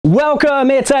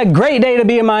Welcome! It's a great day to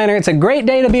be a miner. It's a great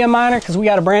day to be a miner because we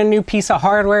got a brand new piece of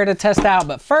hardware to test out.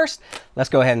 But first, let's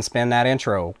go ahead and spin that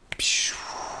intro.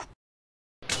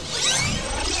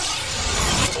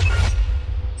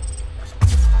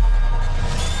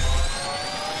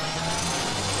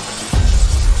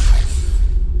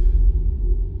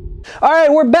 All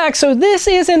right, we're back. So this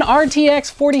is an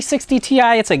RTX 4060 Ti.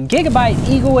 It's a Gigabyte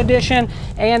Eagle Edition,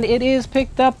 and it is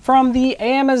picked up from the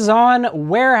Amazon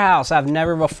warehouse. I've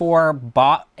never before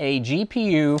bought a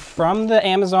GPU from the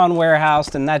Amazon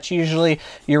warehouse, and that's usually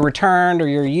your returned or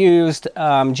your used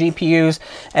GPUs.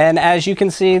 And as you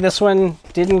can see, this one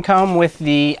didn't come with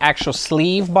the actual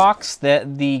sleeve box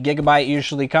that the Gigabyte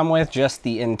usually come with, just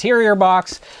the interior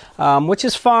box, which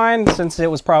is fine since it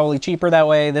was probably cheaper that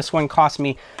way. This one cost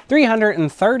me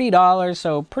 $330,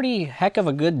 so pretty heck of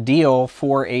a good deal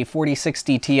for a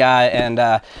 4060 Ti, and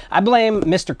I blame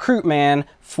Mr. Krootman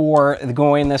for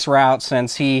going this route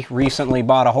since he recently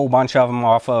bought a whole bunch of them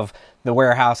off of the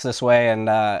warehouse this way. And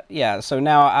yeah, so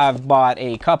now I've bought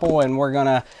a couple and we're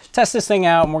gonna test this thing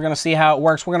out and we're gonna see how it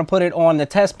works. We're gonna put it on the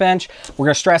test bench. We're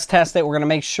gonna stress test it. We're gonna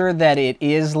make sure that it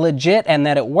is legit and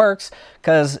that it works,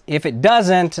 because if it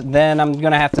doesn't, then I'm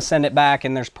gonna have to send it back,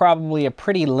 and there's probably a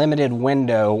pretty limited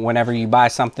window whenever you buy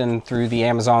something through the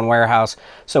Amazon warehouse.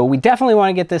 So we definitely want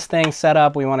to get this thing set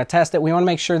up. We want to test it. We want to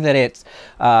make sure that it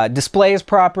displays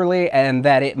properly and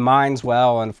that it mines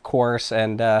well, and of course,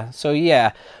 and so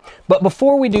yeah. But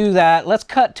before we do that, let's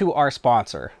cut to our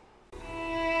sponsor.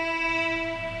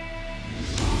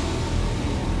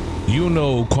 You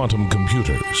know quantum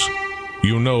computers,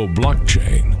 you know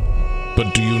blockchain,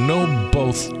 but do you know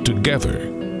both together?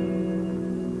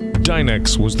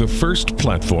 Dynex was the first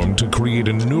platform to create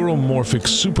a neuromorphic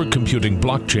supercomputing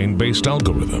blockchain-based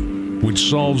algorithm which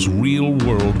solves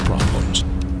real-world problems.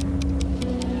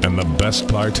 And the best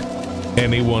part?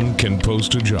 Anyone can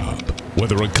post a job,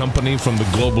 whether a company from the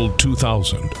Global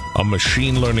 2000, a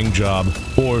machine learning job,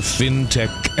 or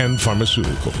fintech and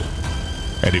pharmaceutical.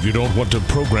 And if you don't want to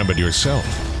program it yourself,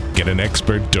 get an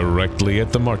expert directly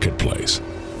at the marketplace.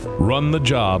 Run the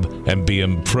job and be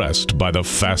impressed by the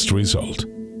fast result.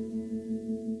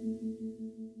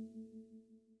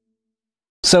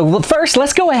 So first,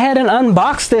 let's go ahead and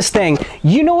unbox this thing.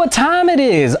 You know what time it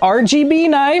is. RGB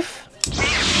knife.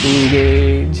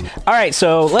 Engage. All right,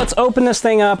 so let's open this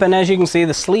thing up, and as you can see,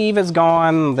 the sleeve is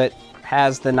gone that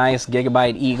has the nice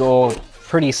Gigabyte Eagle,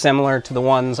 pretty similar to the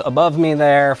ones above me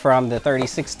there from the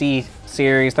 3060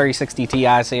 series, 3060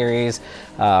 Ti series.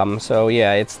 So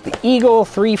yeah, it's the Eagle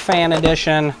 3-fan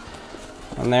edition,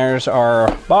 and there's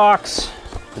our box.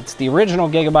 It's the original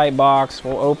Gigabyte box.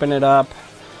 We'll open it up.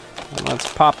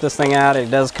 Let's pop this thing out.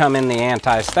 It does come in the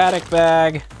anti-static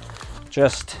bag,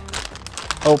 just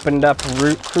opened up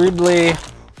crudely,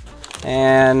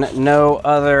 and no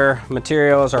other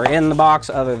materials are in the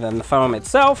box other than the foam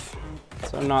itself,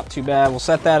 so not too bad. We'll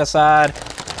set that aside,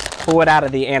 pull it out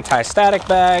of the anti-static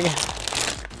bag.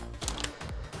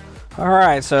 All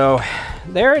right, so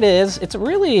there it is. It's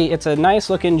a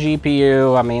nice looking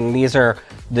GPU. I mean, these are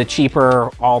the cheaper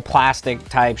all plastic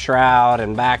type shroud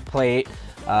and back plate.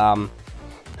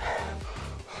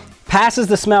 Passes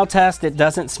the smell test. It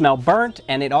doesn't smell burnt,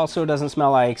 and it also doesn't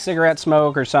smell like cigarette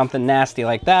smoke or something nasty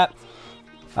like that.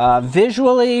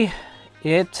 Visually,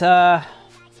 it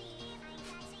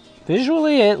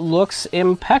looks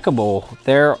impeccable.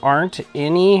 There aren't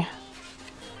any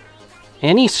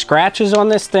scratches on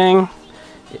this thing.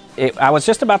 I was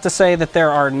just about to say that there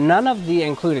are none of the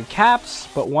included caps,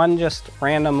 but one just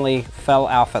randomly fell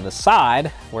off of the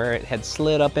side where it had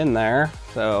slid up in there,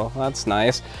 so that's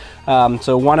nice.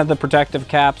 So one of the protective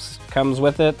caps comes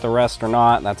with it, the rest are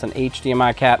not. That's an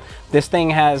HDMI cap. This thing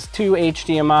has 2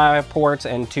 HDMI ports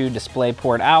and 2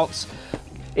 DisplayPort outs.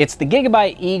 It's the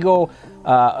Gigabyte Eagle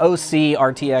OC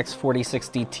RTX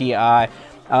 4060 Ti.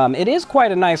 It is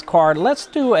quite a nice card. Let's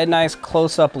do a nice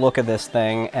close-up look at this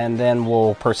thing, and then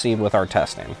we'll proceed with our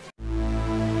testing.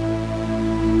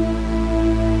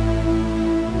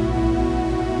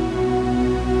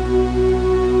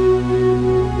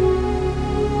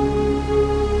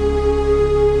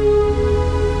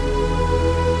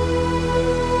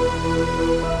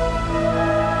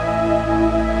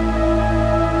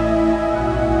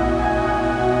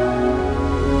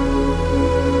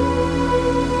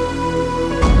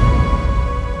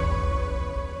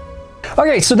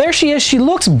 Okay, so there she is. She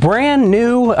looks brand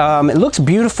new. It looks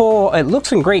beautiful. It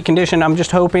looks in great condition. I'm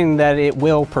just hoping that it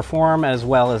will perform as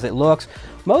well as it looks.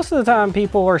 Most of the time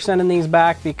people are sending these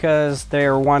back because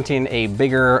they're wanting a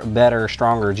bigger, better,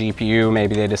 stronger GPU.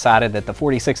 Maybe they decided that the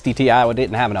 4060 Ti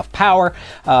didn't have enough power.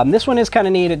 This one is kind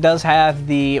of neat. It does have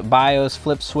the BIOS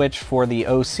flip switch for the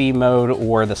OC mode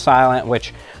or the silent,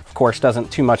 which of course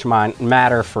doesn't too much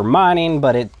matter for mining,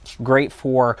 but it's great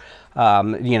for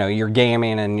you know, your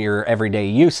gaming and your everyday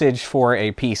usage for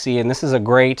a PC. And this is a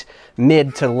great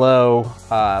mid to low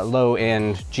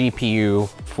end GPU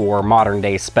for modern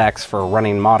day specs for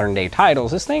running modern day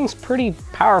titles. This thing's pretty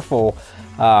powerful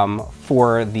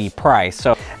for the price.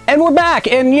 So, and we're back,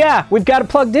 and yeah, we've got it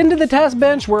plugged into the test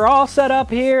bench. We're all set up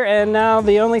here, and now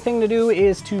the only thing to do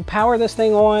is to power this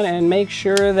thing on and make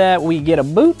sure that we get a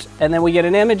boot and then we get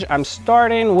an image. I'm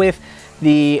starting with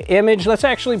the image. Let's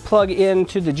actually plug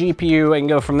into the GPU and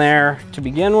go from there to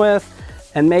begin with,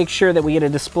 and make sure that we get a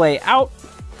display out.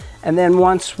 And then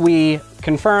once we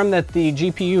confirm that the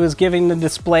GPU is giving the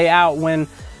display out,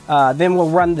 then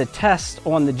we'll run the test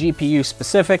on the GPU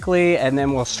specifically, and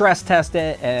then we'll stress test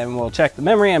it, and we'll check the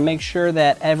memory and make sure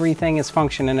that everything is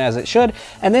functioning as it should.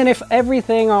 And then if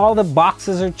everything, all the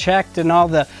boxes are checked and all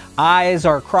the I's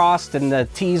are crossed and the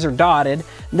T's are dotted,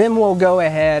 then we'll go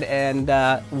ahead and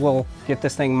we'll get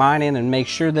this thing mining and make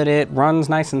sure that it runs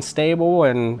nice and stable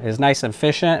and is nice and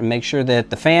efficient, and make sure that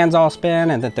the fans all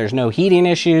spin and that there's no heating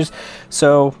issues.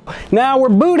 So now we're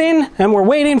booting and we're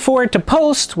waiting for it to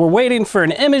post. We're waiting for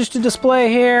an image to display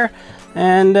here,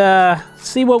 and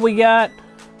see what we got.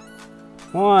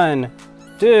 1,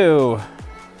 2,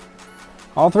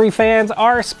 all 3 fans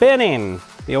are spinning.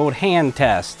 The old hand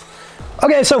test.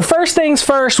 Okay, so first things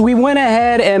first, we went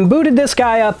ahead and booted this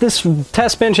guy up. This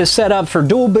test bench is set up for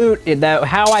dual boot.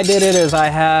 How I did it is I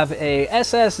have a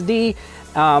SSD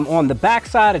on the back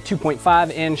side, a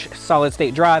 2.5-inch solid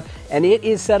state drive, and it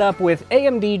is set up with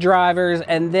AMD drivers,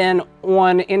 and then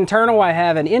on internal I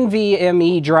have an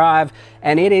NVMe drive,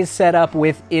 and it is set up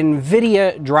with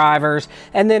Nvidia drivers.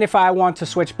 And then if I want to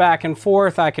switch back and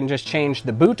forth, I can just change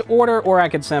the boot order, or I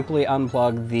could simply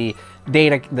unplug the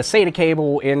SATA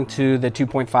cable into the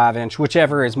 2.5-inch,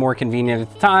 whichever is more convenient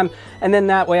at the time. And then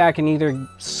that way I can either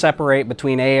separate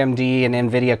between AMD and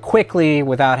Nvidia quickly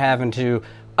without having to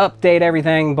update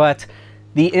everything. But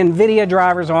the Nvidia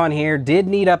drivers on here did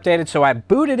need updated, so I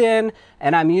booted in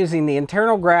and I'm using the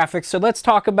internal graphics. So let's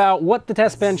talk about what the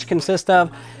test bench consists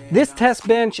of. This test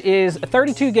bench is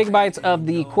 32 gigabytes of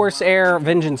the Corsair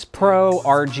Vengeance Pro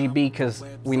RGB, because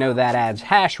we know that adds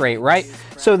hash rate, right?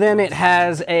 So then it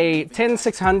has a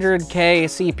 10600K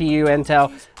CPU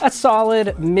Intel, a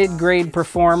solid mid-grade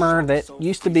performer that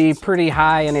used to be pretty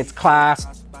high in its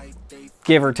class,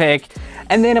 give or take.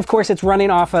 And then of course it's running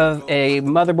off of a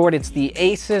motherboard. It's the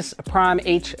Asus Prime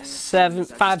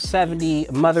H570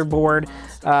 motherboard.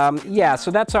 Yeah,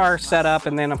 so that's our setup.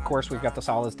 And then of course we've got the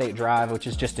solid state drive, which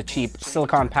is just a cheap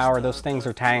silicon power. Those things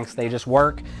are tanks, they just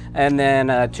work. And then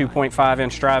a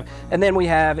 2.5-inch drive. And then we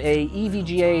have a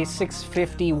EVGA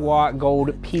 650 watt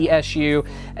gold PSU,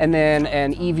 and then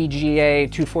an EVGA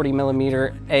 240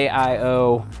 millimeter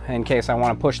AIO in case I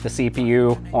want to push the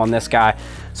CPU on this guy.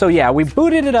 So yeah, we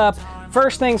booted it up.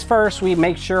 First things first, we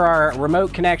make sure our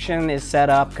remote connection is set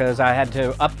up, because I had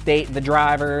to update the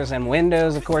drivers, and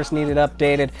Windows of course needed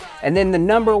updated. And then the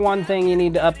number one thing you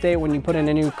need to update when you put in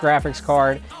a new graphics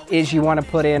card is you want to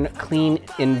put in clean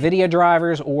Nvidia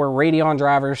drivers or Radeon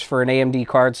drivers for an AMD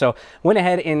card. So went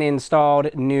ahead and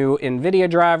installed new Nvidia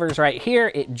drivers right here.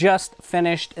 It just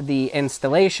finished the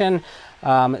installation.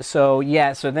 So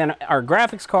yeah, so then our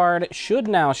graphics card should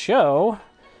now show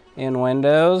in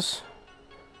Windows.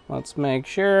 Let's make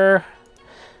sure.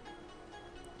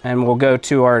 And we'll go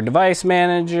to our device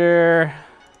manager,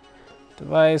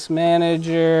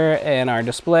 and our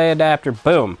display adapter,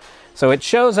 boom. So it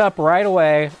shows up right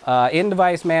away in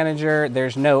device manager.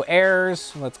 There's no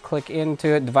errors. Let's click into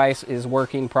it. Device is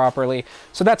working properly.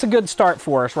 So that's a good start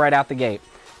for us right out the gate.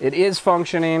 It is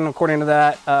functioning according to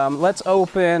that. Let's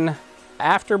open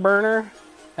Afterburner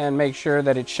and make sure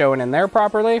that it's showing in there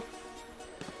properly.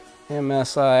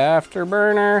 MSI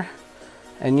Afterburner,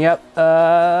 and yep,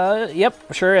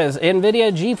 sure is.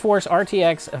 Nvidia GeForce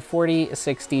RTX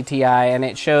 4060 Ti, and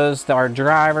it shows our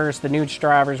drivers, the new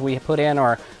drivers we put in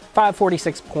are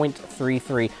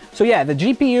 546.33. So yeah, the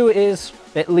GPU is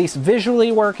at least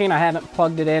visually working. I haven't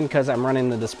plugged it in because I'm running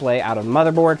the display out of the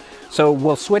motherboard. So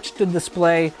we'll switch the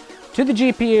display to the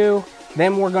GPU.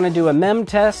 Then we're going to do a mem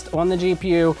test on the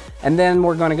GPU, and then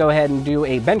we're going to go ahead and do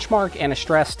a benchmark and a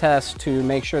stress test to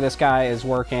make sure this guy is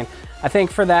working. I think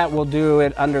for that we'll do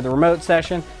it under the remote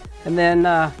session. And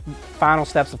then final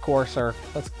steps, of course, are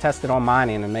let's test it on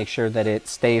mining and make sure that it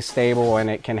stays stable and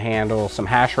it can handle some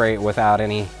hash rate without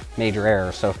any major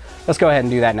errors. So let's go ahead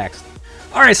and do that next.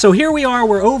 All right, so here we are,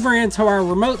 we're over into our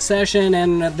remote session,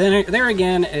 and then there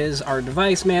again is our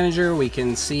device manager. We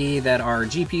can see that our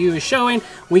GPU is showing.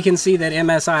 We can see that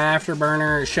MSI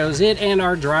Afterburner shows it and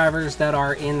our drivers that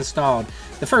are installed.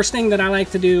 The first thing that I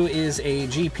like to do is a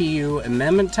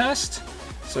GPUmemtest.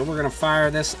 So we're gonna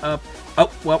fire this up. Oh,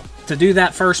 well, to do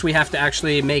that first, we have to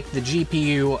actually make the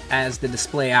GPU as the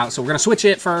display out. So we're gonna switch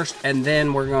it first, and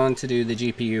then we're going to do the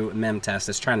GPUmemtest.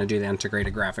 It's trying to do the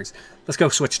integrated graphics. Let's go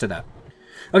switch to that.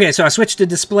 Okay, so I switched the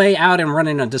display out and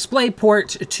running a display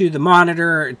port to the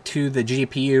monitor to the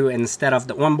GPU instead of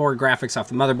the onboard graphics off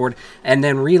the motherboard, and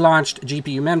then relaunched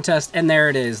GPUmemtest, and there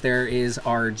it is. There is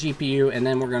our GPU, and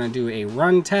then we're going to do a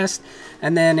run test,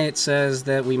 and then it says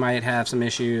that we might have some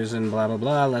issues and blah, blah,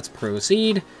 blah. Let's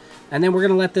proceed. And then we're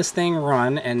going to let this thing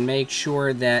run and make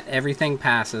sure that everything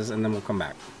passes, and then we'll come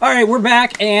back. All right, we're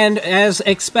back, and as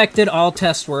expected, all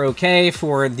tests were okay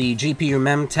for the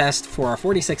GPUmemtest for our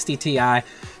 4060 Ti.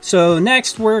 So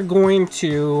next, we're going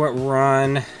to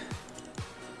run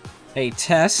a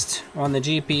test on the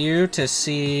GPU to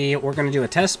see, we're going to do a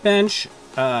test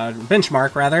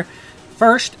benchmark rather,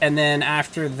 first, and then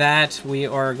after that, we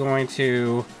are going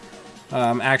to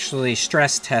actually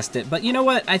stress test it. But you know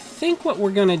what? I think what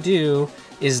we're going to do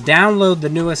is download the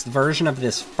newest version of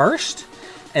this first,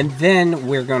 and then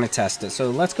we're going to test it.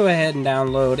 So let's go ahead and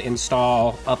download,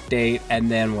 install, update, and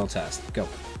then we'll test. Go.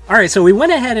 All right, so we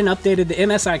went ahead and updated the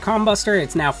MSI Combuster.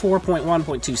 It's now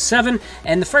 4.1.27,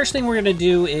 and the first thing we're going to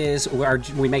do is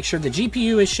we make sure the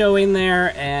GPU is showing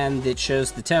there, and it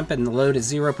shows the temp, and the load is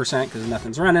 0% because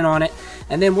nothing's running on it.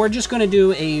 And then we're just going to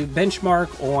do a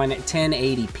benchmark on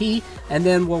 1080p, and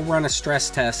then we'll run a stress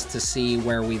test to see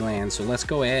where we land. So let's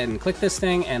go ahead and click this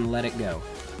thing and let it go.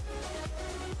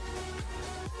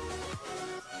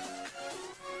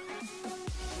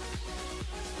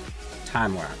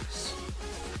 Time lapse.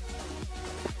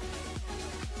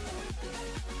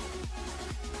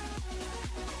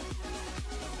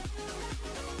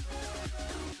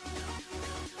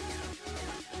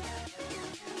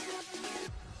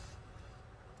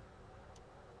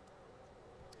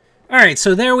 All right,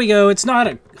 so there we go. It's not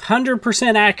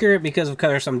 100% accurate because, of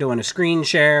course, I'm doing a screen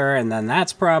share, and then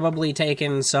that's probably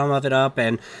taking some of it up.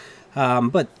 And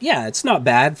but yeah, it's not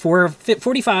bad for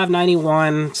 45,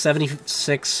 91,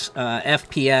 76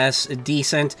 FPS,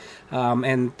 decent,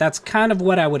 and that's kind of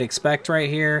what I would expect right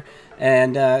here.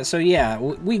 And so yeah,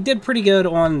 we did pretty good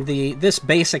on this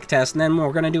basic test, and then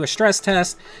we're going to do a stress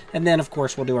test, and then of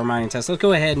course we'll do our mining test. Let's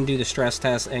go ahead and do the stress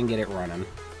test and get it running.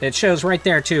 It shows right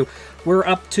there too. We're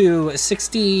up to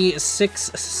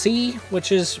 66C,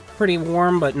 which is pretty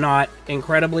warm but not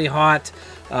incredibly hot.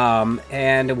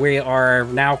 And we are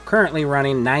now currently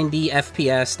running 90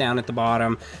 FPS down at the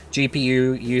bottom.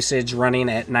 GPU usage running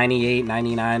at 98,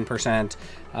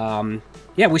 99%.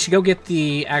 Yeah, we should go get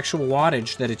the actual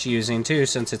wattage that it's using too,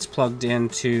 since it's plugged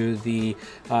into the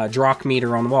Drock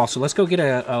meter on the wall. So let's go get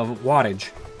a wattage.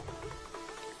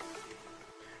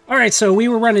 Alright, so we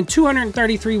were running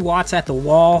 233 watts at the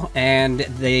wall, and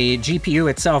the GPU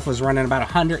itself was running about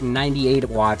 198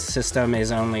 watts. System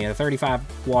is only a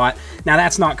 35 watt. Now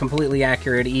that's not completely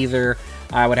accurate either.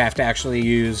 I would have to actually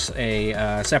use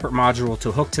a separate module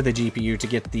to hook to the GPU to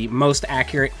get the most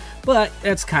accurate, but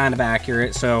it's kind of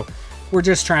accurate. So we're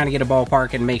just trying to get a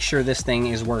ballpark and make sure this thing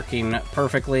is working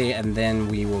perfectly, and then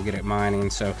we will get it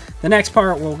mining. So the next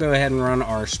part, we'll go ahead and run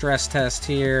our stress test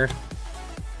here.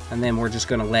 And then we're just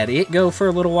going to let it go for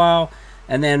a little while.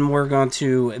 And then we're going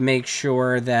to make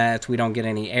sure that we don't get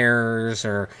any errors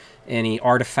or any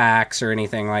artifacts or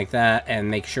anything like that.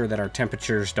 And make sure that our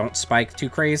temperatures don't spike too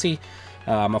crazy.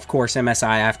 Of course,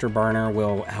 MSI Afterburner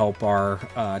will help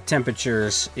our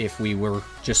temperatures if we were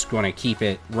just going to keep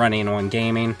it running on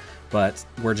gaming. But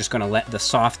we're just going to let the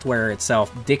software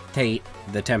itself dictate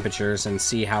the temperatures and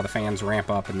see how the fans ramp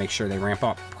up and make sure they ramp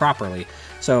up properly.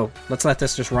 So let's let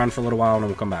this just run for a little while and then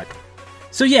we'll come back.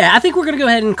 So yeah, I think we're going to go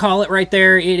ahead and call it right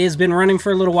there. It has been running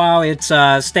for a little while. It's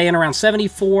staying around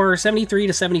 73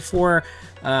 to 74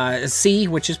 C,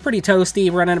 which is pretty toasty,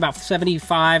 running about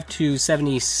 75 to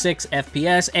 76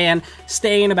 FPS and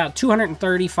staying about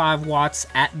 235 watts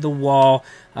at the wall.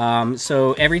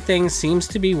 So everything seems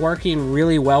to be working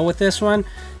really well with this one.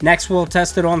 Next, we'll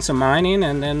test it on some mining,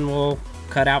 and then we'll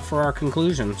cut out for our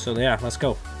conclusion. So yeah, let's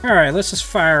go. All right, let's just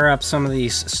fire up some of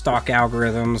these stock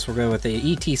algorithms. We'll go with the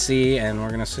ETC, and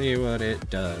we're gonna see what it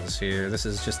does here. This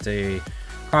is just a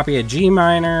copy of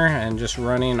Gminer and just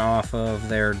running off of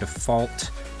their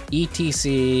default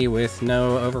ETC with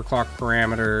no overclock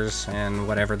parameters and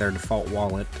whatever their default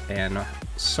wallet and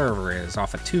server is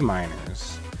off of 2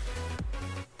 miners.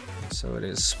 So it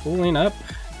is spooling up.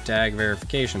 DAG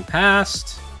verification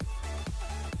passed.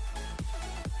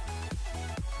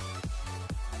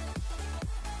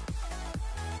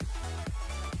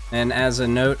 And as a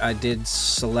note, I did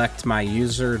select my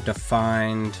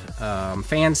user-defined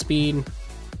fan speed,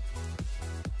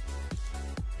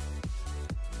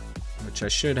 which I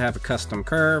should have a custom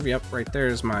curve. Yep, right there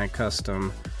is my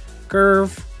custom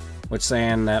curve, which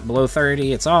saying that below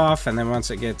 30 it's off, and then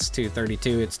once it gets to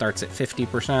 32 it starts at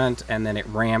 50%, and then it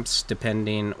ramps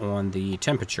depending on the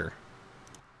temperature.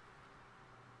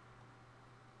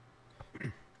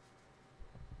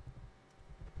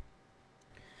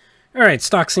 Alright,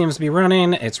 stock seems to be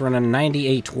running. It's running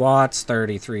 98 watts,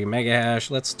 33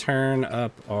 megahash. Let's turn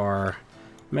up our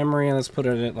memory. Let's put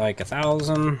it at like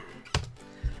 1,000.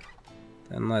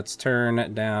 Then let's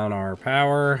turn down our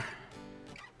power.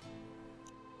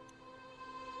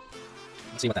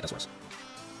 Let's see what that does for us.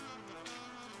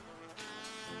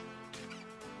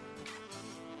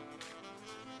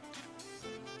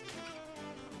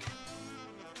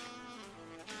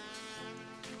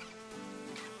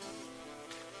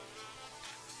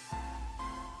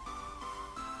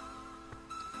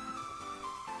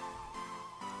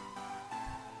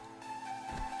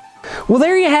 Well,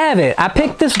 there you have it. I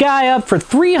picked this guy up for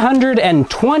 $320. I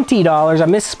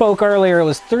misspoke earlier. It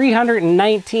was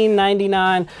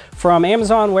 $319.99 from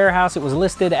Amazon Warehouse. It was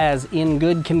listed as in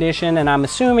good condition, and I'm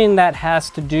assuming that has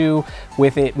to do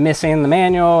with it missing the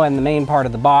manual and the main part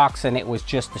of the box, and it was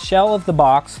just the shell of the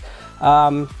box.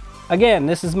 Again,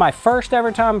 this is my first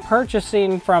ever time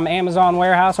purchasing from Amazon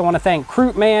Warehouse. I want to thank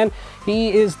Krootman.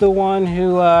 He is the one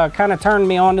who kind of turned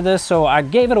me on to this, so I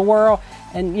gave it a whirl,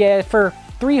 and yeah, for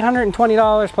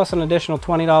 $320 plus an additional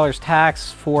 $20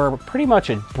 tax for pretty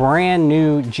much a brand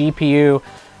new GPU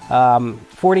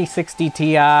 4060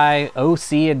 Ti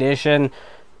OC edition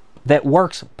that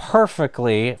works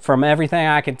perfectly from everything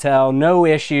I could tell, no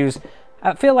issues.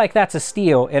 I feel like that's a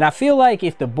steal, and I feel like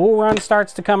if the bull run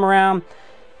starts to come around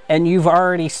and you've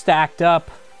already stacked up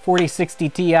 4060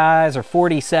 Ti's or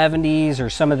 4070s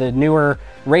or some of the newer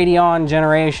Radeon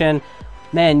generation,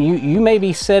 man, you may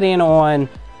be sitting on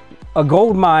a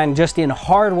gold mine just in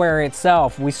hardware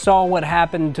itself. We saw what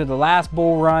happened to the last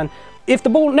bull run. If the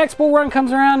next bull run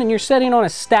comes around and you're sitting on a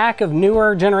stack of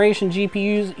newer generation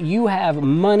GPUs, you have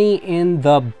money in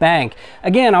the bank.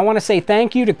 Again, I want to say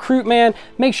thank you to Krootman.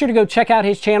 Make sure to go check out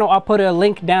his channel. I'll put a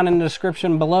link down in the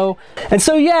description below. And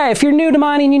so yeah, if you're new to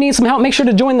mining, you need some help, make sure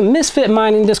to join the Misfit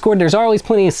Mining Discord. There's always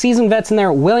plenty of seasoned vets in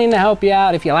there willing to help you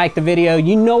out. If you like the video,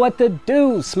 you know what to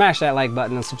do. Smash that like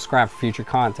button and subscribe for future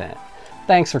content.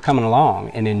 Thanks for coming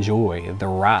along and enjoy the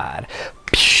ride.